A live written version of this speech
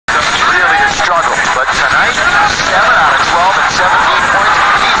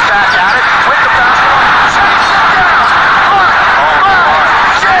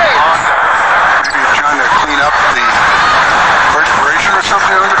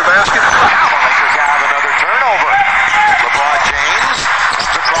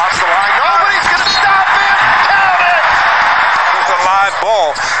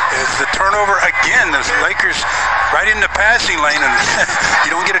Again, the Lakers right in the passing lane, and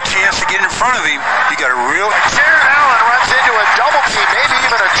you don't get a chance to get in front of him. You got a real... Jared Allen runs into a double team, maybe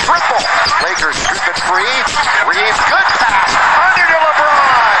even a triple. Lakers strip it free. Reeves, good pass. Under to LeBron.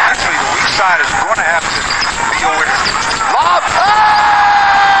 Actually, the weak side is going to have to be over there. Lob.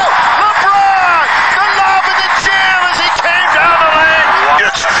 Oh! LeBron! The lob in the jam as he came down the lane.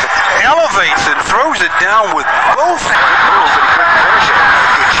 Just elevates and throws it down with both hands. But he couldn't finish it.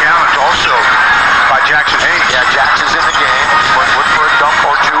 Good challenge also by Jackson Hayes. Yeah, Jackson's in the game. Look for a dunk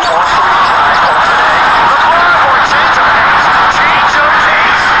or two or three. LeBron, boy, change of pace. Change of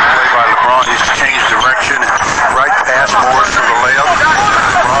pace. Play by LeBron. He's changed direction. Right past Morris for the layup.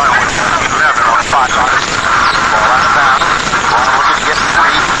 LeBron with 11 on 5. Ball out of bounds. LeBron looking to get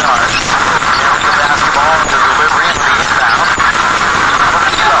free. He does. Carries the basketball to delivery and the inbound.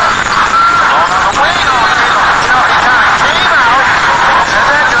 Look at go. Ball on the wing. He kind of came out and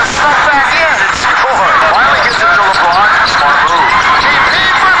then just stuck back in and scored. Finally gets it to LeBron. Smart move. KP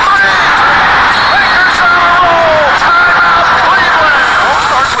for three. Lakers on a roll. Timeout Cleveland. All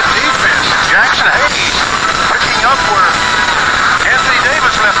starts with defense. Jackson Hayes picking up where Anthony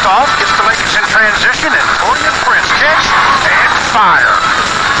Davis left off. Gets the Lakers in transition, and Torian Prince catch and fire.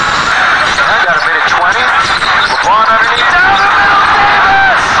 Got a minute 20. LeBron underneath. Down the middle.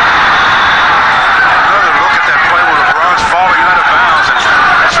 Davis. Another look at that play where LeBron's falling out of bounds and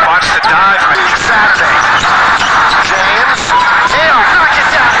spots the dive. Saturday. James. Hale, knock it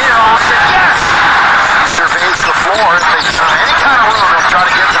down here, Austin. Yes. He surveys the floor. If they find any kind of room, he'll try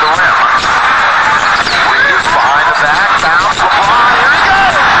to get to the rim. Reeves behind the back. Bounce. LeBron. Here he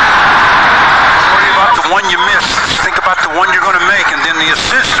goes. Worry about the one you missed. Think about the one you're going to make, and then the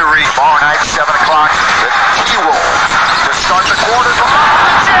assist to Reeves. Tomorrow night, 7 o'clock. The T-roll to start the quarter.